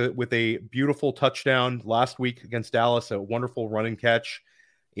weeks with a beautiful touchdown last week against Dallas, a wonderful running catch.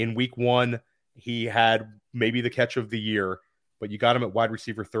 In week 1, he had maybe the catch of the year, but you got him at wide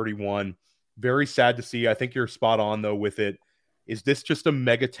receiver 31. Very sad to see. I think you're spot on, though, with it. Is this just a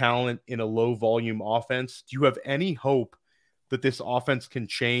mega talent in a low-volume offense? Do you have any hope that this offense can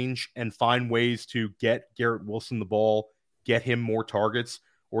change and find ways to get Garrett Wilson the ball, get him more targets?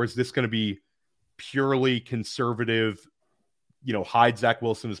 Or is this going to be purely conservative, hide Zach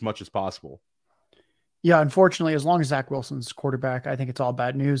Wilson as much as possible? Yeah, unfortunately, as long as Zach Wilson's quarterback, I think it's all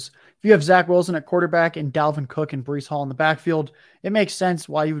bad news. If you have Zach Wilson at quarterback and Dalvin Cook and Breece Hall in the backfield, it makes sense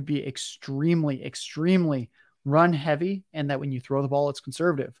why you would be extremely, extremely run heavy, and that when you throw the ball, it's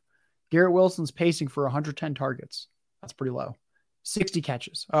conservative. Garrett Wilson's pacing for 110 targets. That's pretty low. 60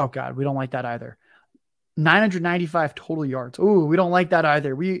 catches. Oh, God, we don't like that either. 995 total yards. Ooh, we don't like that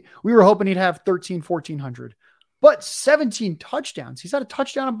either. We were hoping he'd have 1,400. But 17 touchdowns. He's had a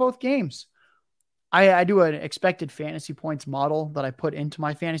touchdown in both games. I do an expected fantasy points model that I put into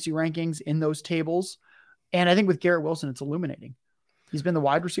my fantasy rankings in those tables. And I think with Garrett Wilson, it's illuminating. He's been the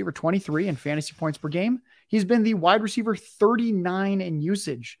wide receiver 23 in fantasy points per game. He's been the wide receiver 39 in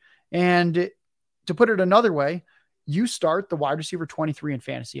usage. And to put it another way, you start the wide receiver 23 in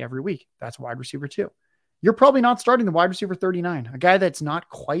fantasy every week. That's wide receiver 2. You're probably not starting the wide receiver 39, a guy that's not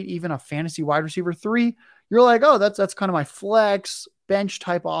quite even a fantasy wide receiver 3. You're like, oh, that's kind of my flex bench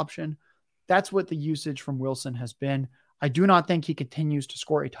type option. That's what the usage from Wilson has been. I do not think he continues to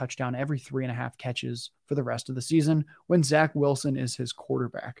score a touchdown every 3.5 catches for the rest of the season when Zach Wilson is his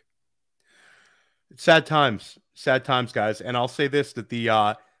quarterback. Sad times, guys. And I'll say this, that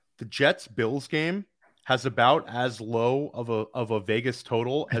the Jets-Bills game has about as low of a Vegas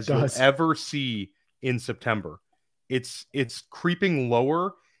total as you'll ever see in September. It's creeping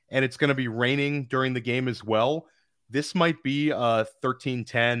lower, and it's going to be raining during the game as well. This might be a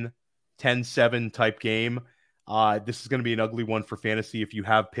 13-10, 10-7 type game. This is going to be an ugly one for fantasy if you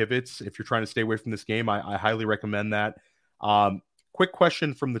have pivots. If you're trying to stay away from this game, I highly recommend that. Quick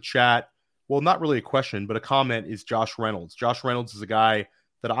question from the chat. Well, not really a question, but a comment is Josh Reynolds. Josh Reynolds is a guy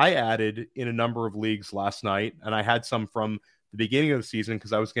that I added in a number of leagues last night, and I had some from the beginning of the season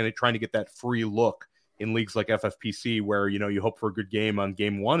because I was trying to get that free look in leagues like FFPC where, you hope for a good game on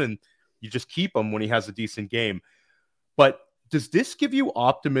game one and you just keep him when he has a decent game. But does this give you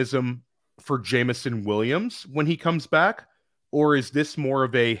optimism for Jameson Williams when he comes back? Or is this more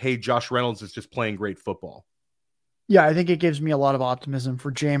of a, hey, Josh Reynolds is just playing great football? Yeah, I think it gives me a lot of optimism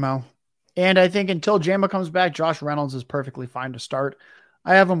for JMO. And I think until JMO comes back, Josh Reynolds is perfectly fine to start.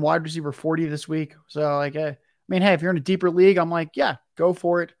 I have him wide receiver 40 this week. So, hey, if you're in a deeper league, I'm like, yeah, go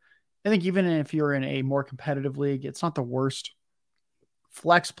for it. I think even if you're in a more competitive league, it's not the worst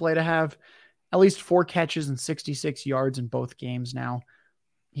flex play to have. At least 4 catches and 66 yards in both games now.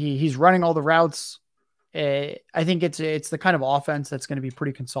 He's running all the routes. I think it's the kind of offense that's going to be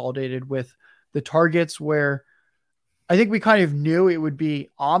pretty consolidated with the targets where I think we kind of knew it would be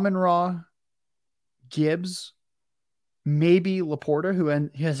Amon-Ra, Gibbs, maybe Laporta, who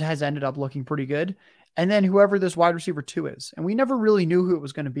has ended up looking pretty good, and then whoever this wide receiver 2 is. And we never really knew who it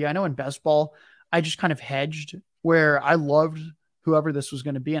was going to be. I know in best ball, I just kind of hedged where I loved whoever this was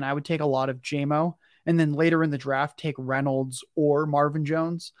going to be, and I would take a lot of JMO, and then later in the draft, take Reynolds or Marvin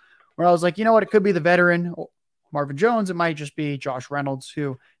Jones, where I was like, you know what, it could be the veteran Marvin Jones. It might just be Josh Reynolds,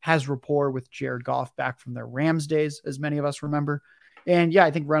 who has rapport with Jared Goff back from their Rams days, as many of us remember. And yeah,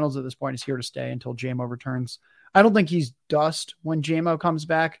 I think Reynolds at this point is here to stay until JMO returns. I don't think he's dust when JMO comes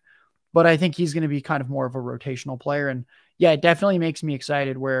back, but I think he's going to be kind of more of a rotational player. And yeah, it definitely makes me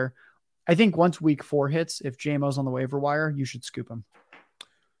excited where I think once week 4 hits, if JMO's on the waiver wire, you should scoop him.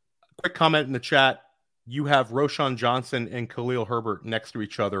 Quick comment in the chat. You have Roschon Johnson and Khalil Herbert next to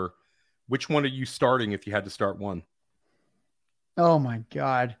each other. Which one are you starting if you had to start one? Oh my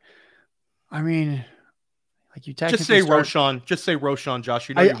God. I mean, like you technically just say Roschon. Just say Roschon, Josh.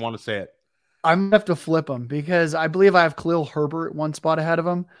 You want to say it. I'm going to have to flip him because I believe I have Khalil Herbert one spot ahead of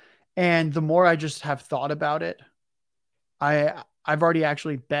him. And the more I just have thought about it, I've already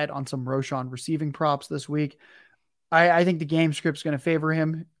actually bet on some Roschon receiving props this week. I think the game script's going to favor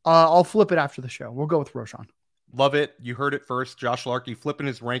him. I'll flip it after the show. We'll go with Roschon. Love it. You heard it first. Josh Larky flipping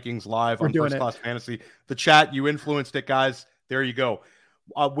his rankings live on First Class Fantasy. The chat, you influenced it, guys. There you go.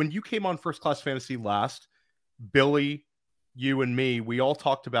 When you came on First Class Fantasy last, Billy, you and me, we all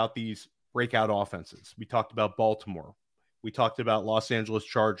talked about these breakout offenses. We talked about Baltimore. We talked about Los Angeles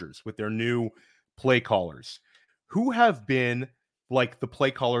Chargers with their new play callers. Who have been like the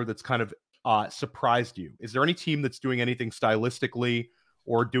play caller that's kind of surprised you? Is there any team that's doing anything stylistically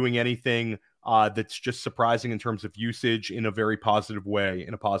or doing anything that's just surprising in terms of usage in a very positive way,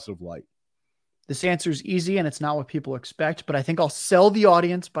 in a positive light? This answer is easy and it's not what people expect, but I think I'll sell the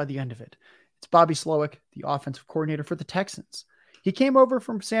audience by the end of it. It's Bobby Slowick, the offensive coordinator for the Texans. He came over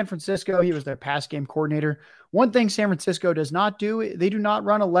from San Francisco. He was their pass game coordinator. One thing San Francisco does not do, they do not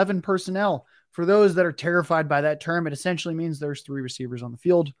run 11 personnel. For those that are terrified by that term, it essentially means there's 3 receivers on the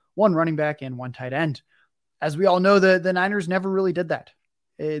field, 1 running back and 1 tight end. As we all know, the Niners never really did that.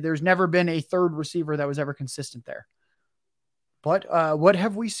 There's never been a 3rd receiver that was ever consistent there. But what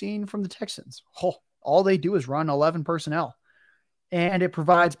have we seen from the Texans? All they do is run 11 personnel. And it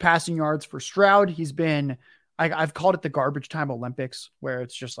provides passing yards for Stroud. He's been, I've called it the garbage time Olympics, where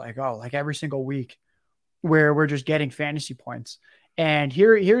it's just like every single week where we're just getting fantasy points. And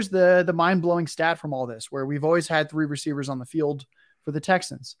here's the mind-blowing stat from all this, where we've always had 3 receivers on the field for the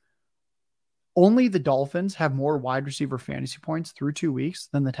Texans. Only the Dolphins have more wide receiver fantasy points through 2 weeks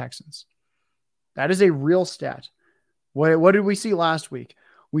than the Texans. That is a real stat. What did we see last week?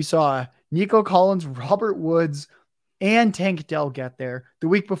 We saw Nico Collins, Robert Woods, and Tank Dell get there. The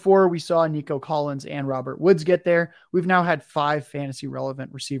week before, we saw Nico Collins and Robert Woods get there. We've now had 5 fantasy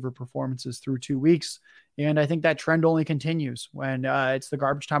relevant receiver performances through 2 weeks. And I think that trend only continues when it's the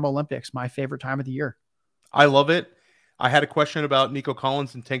garbage time Olympics, my favorite time of the year. I love it. I had a question about Nico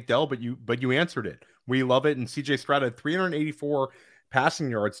Collins and Tank Dell, but you answered it. We love it. And CJ Stroud had 384 passing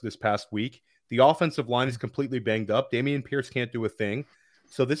yards this past week. The offensive line is completely banged up. Dameon Pierce can't do a thing.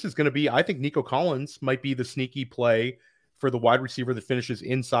 So this is going to be, I think Nico Collins might be the sneaky play for the wide receiver that finishes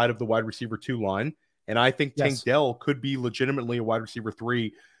inside of the wide receiver 2 line. And I think Tank Dell could be legitimately a wide receiver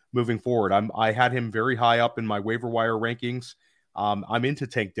 3 moving forward. I had him very high up in my waiver wire rankings. I'm into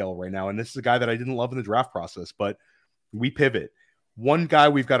Tank Dell right now. And this is a guy that I didn't love in the draft process, but we pivot. One guy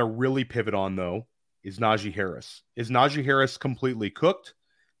we've got to really pivot on, though, is Najee Harris. Is Najee Harris completely cooked?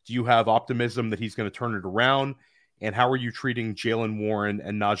 Do you have optimism that he's going to turn it around? And how are you treating Jalen Warren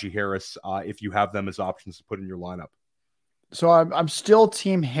and Najee Harris if you have them as options to put in your lineup? So I'm still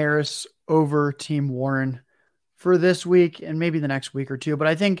Team Harris over Team Warren for this week and maybe the next week or two. But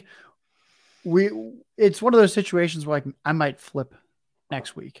I think it's one of those situations where I might flip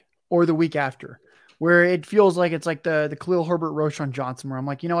next week or the week after, where it feels like it's like the Khalil Herbert Roshan Johnson, where I'm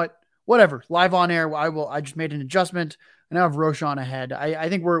like, you know what, whatever, live on air, I just made an adjustment and I have Roshan ahead. I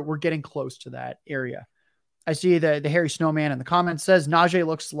think we're getting close to that area. I see the Harry Snowman in the comments says Najee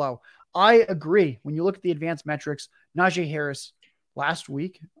looks slow. I agree. When you look at the advanced metrics, Najee Harris last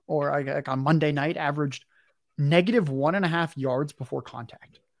week or like on Monday night averaged negative 1.5 yards before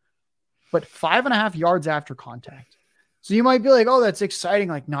contact, but 5.5 yards after contact. So you might be like, oh, that's exciting.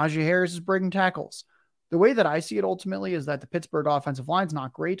 Like Najee Harris is breaking tackles. The way that I see it ultimately is that the Pittsburgh offensive line's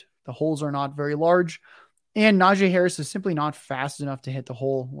not great. The holes are not very large. And Najee Harris is simply not fast enough to hit the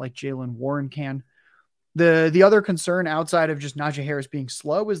hole like Jaylen Warren can. The other concern outside of just Najee Harris being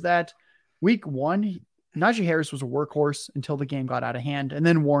slow is that week one, Najee Harris was a workhorse until the game got out of hand. And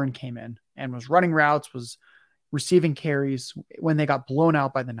then Warren came in and was running routes, was receiving carries when they got blown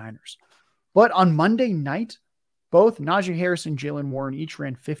out by the Niners. But on Monday night, both Najee Harris and Jaylen Warren each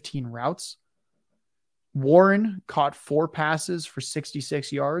ran 15 routes. Warren caught 4 passes for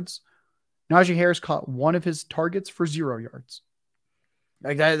 66 yards. Najee Harris caught one of his targets for 0 yards.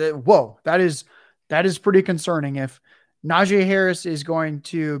 Like that, whoa, that is pretty concerning. If Najee Harris is going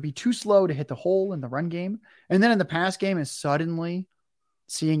to be too slow to hit the hole in the run game, and then in the pass game is suddenly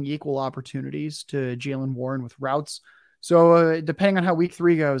seeing equal opportunities to Jaylen Warren with routes. So depending on how week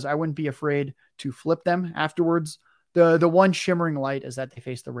 3 goes, I wouldn't be afraid to flip them afterwards. The one shimmering light is that they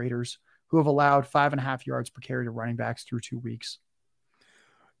face the Raiders, who have allowed 5.5 yards per carry to running backs through 2 weeks.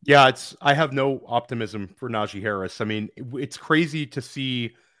 Yeah, I have no optimism for Najee Harris. I mean, it's crazy to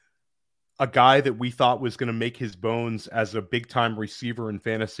see a guy that we thought was going to make his bones as a big-time receiver in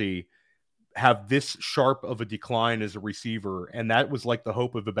fantasy have this sharp of a decline as a receiver, and that was like the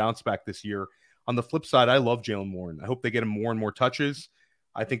hope of a bounce back this year. On the flip side, I love Jaylen Warren. I hope they get him more and more touches.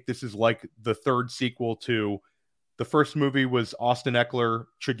 I think this is like the third sequel to the first movie was Austin Eckler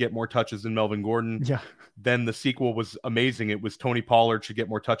should get more touches than Melvin Gordon. Yeah. Then the sequel was amazing. It was Tony Pollard should get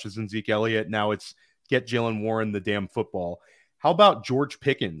more touches than Zeke Elliott. Now it's get Jaylen Warren the damn football. How about George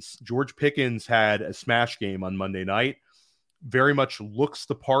Pickens? George Pickens had a smash game on Monday night. Very much looks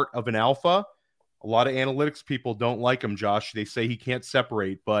the part of an alpha. A lot of analytics people don't like him, Josh. They say he can't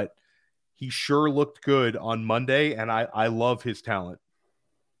separate, but he sure looked good on Monday, and I love his talent.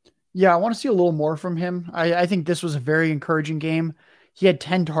 Yeah, I want to see a little more from him. I think this was a very encouraging game. He had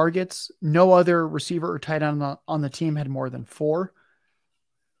 10 targets. No other receiver or tight end on the team had more than 4.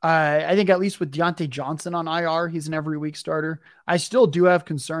 I think at least with Deontay Johnson on IR, he's an every week starter. I still do have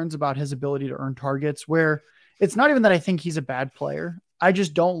concerns about his ability to earn targets, where it's not even that I think he's a bad player. I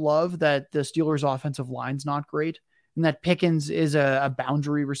just don't love that the Steelers' offensive line's not great, and that Pickens is a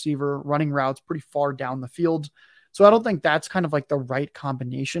boundary receiver running routes pretty far down the field. So I don't think that's kind of like the right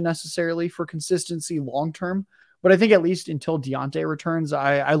combination necessarily for consistency long-term. But I think at least until Deontay returns,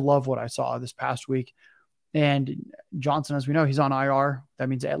 I love what I saw this past week. And Johnson, as we know, he's on IR. That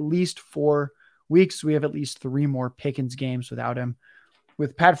means at least 4 weeks. We have at least 3 more Pickens games without him.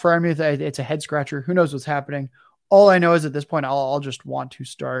 With Pat Freiermuth, it's a head scratcher. Who knows what's happening? All I know is at this point, I'll just want to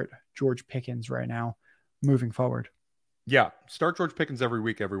start George Pickens right now moving forward. Yeah, start George Pickens every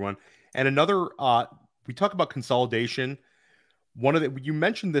week, everyone. And another, we talk about consolidation. You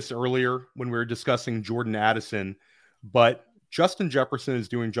mentioned this earlier when we were discussing Jordan Addison, but Justin Jefferson is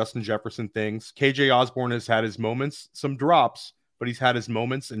doing Justin Jefferson things. KJ Osborne has had his moments, some drops, but he's had his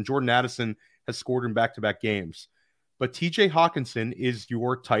moments, and Jordan Addison has scored in back-to-back games. But TJ Hawkinson is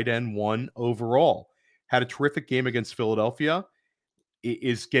your tight end 1 overall. Had a terrific game against Philadelphia.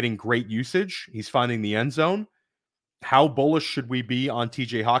 Is getting great usage. He's finding the end zone. How bullish should we be on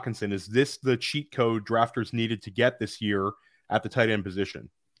TJ Hawkinson? Is this the cheat code drafters needed to get this year at the tight end position?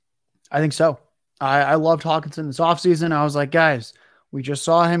 I think so. I loved Hawkinson this offseason. I was like, guys, we just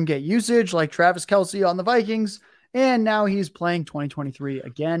saw him get usage like Travis Kelce on the Vikings, and now he's playing 2023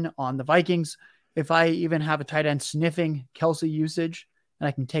 again on the Vikings. If I even have a tight end sniffing Kelce usage and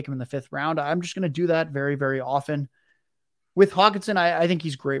I can take him in the 5th round, I'm just going to do that very, very often. With Hawkinson, I think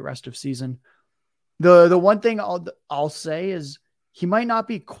he's great rest of season. The one thing I'll say is he might not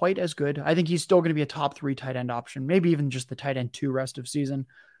be quite as good. I think he's still going to be a top 3 tight end option, maybe even just the tight end 2 rest of season.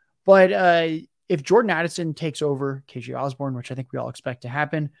 But if Jordan Addison takes over KJ Osborne, which I think we all expect to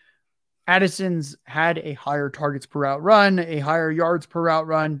happen, Addison's had a higher targets per route run, a higher yards per route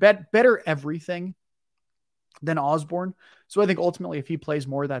run, better everything than Osborne. So I think ultimately if he plays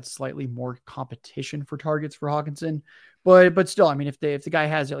more, that's slightly more competition for targets for Hawkinson. But still, I mean, if the guy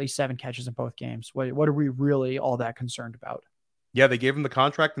has at least 7 catches in both games, what are we really all that concerned about? Yeah, they gave him the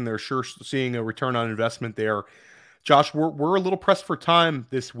contract, and they're sure seeing a return on investment there. Josh, we're a little pressed for time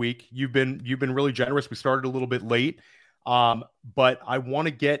this week. You've been really generous. We started a little bit late. But I want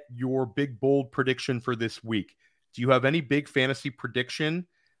to get your big, bold prediction for this week. Do you have any big fantasy prediction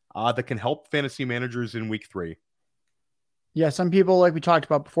that can help fantasy managers in week 3? Yeah, some people, like we talked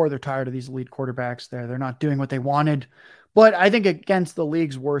about before, they're tired of these elite quarterbacks. They're not doing what they wanted. But I think against the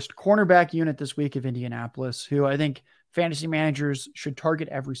league's worst cornerback unit this week of Indianapolis, who I think fantasy managers should target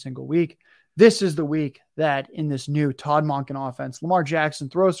every single week, this is the week that in this new Todd Monken offense, Lamar Jackson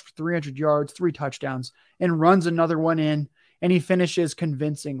throws for 300 yards, 3 touchdowns, and runs another one in, and he finishes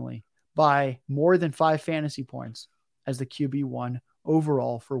convincingly by more than 5 fantasy points as the QB1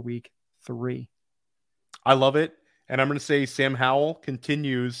 overall for week 3. I love it. And I'm going to say Sam Howell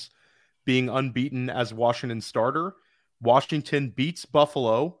continues being unbeaten as Washington starter. Washington beats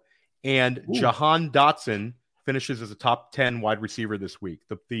Buffalo, and Jahan Dotson finishes as a top 10 wide receiver this week.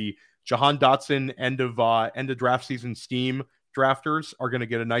 The Jahan Dotson end of draft season steam drafters are going to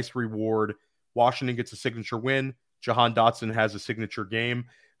get a nice reward. Washington gets a signature win. Jahan Dotson has a signature game.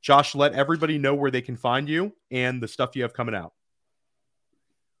 Josh, let everybody know where they can find you and the stuff you have coming out.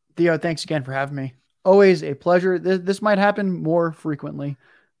 Theo, thanks again for having me. Always a pleasure. This might happen more frequently.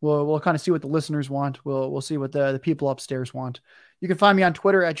 We'll kind of see what the listeners want. We'll see what the people upstairs want. You can find me on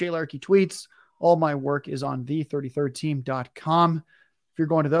Twitter at JLarkyTweets. All my work is on the33rdteam.com. If you're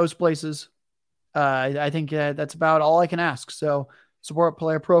going to those places, I think that's about all I can ask. So support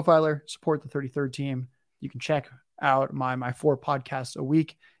Player Profiler, support the 33rd Team. You can check out my 4 podcasts a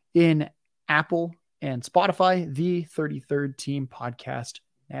week in Apple and Spotify, the 33rd Team Podcast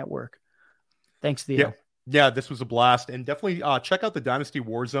Network. Thanks, Theo. Yeah, this was a blast. And definitely check out the Dynasty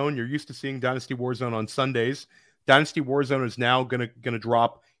Warzone. You're used to seeing Dynasty Warzone on Sundays. Dynasty Warzone is now going to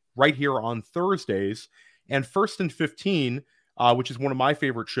drop right here on Thursdays. And First and 15, which is one of my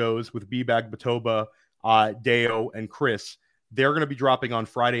favorite shows with B-Bag, Batoba, Deo, and Chris, they're going to be dropping on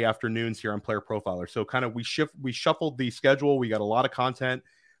Friday afternoons here on Player Profiler. So kind of we shuffled the schedule. We got a lot of content.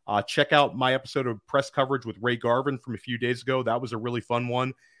 Check out my episode of Press Coverage with Ray Garvin from a few days ago. That was a really fun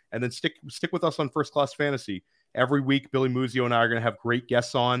one. And then stick with us on First Class Fantasy. Every week, Billy Muzio and I are going to have great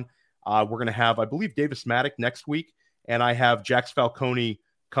guests on. We're going to have, I believe, Davis Maddock next week, and I have Jax Falcone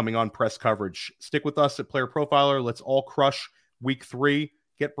coming on Press Coverage. Stick with us at Player Profiler. Let's all crush week 3.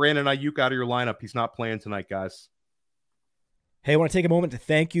 Get Brandon Ayuk out of your lineup. He's not playing tonight, guys. Hey, I want to take a moment to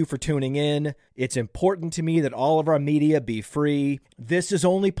thank you for tuning in. It's important to me that all of our media be free. This is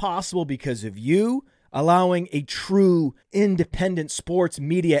only possible because of you, allowing a true independent sports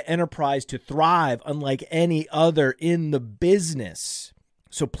media enterprise to thrive unlike any other in the business.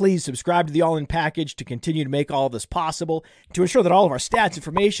 So please subscribe to the All In Package to continue to make all of this possible, to ensure that all of our stats,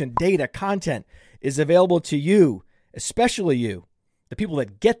 information, data, content is available to you, especially you, the people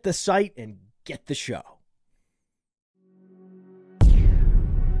that get the site and get the show.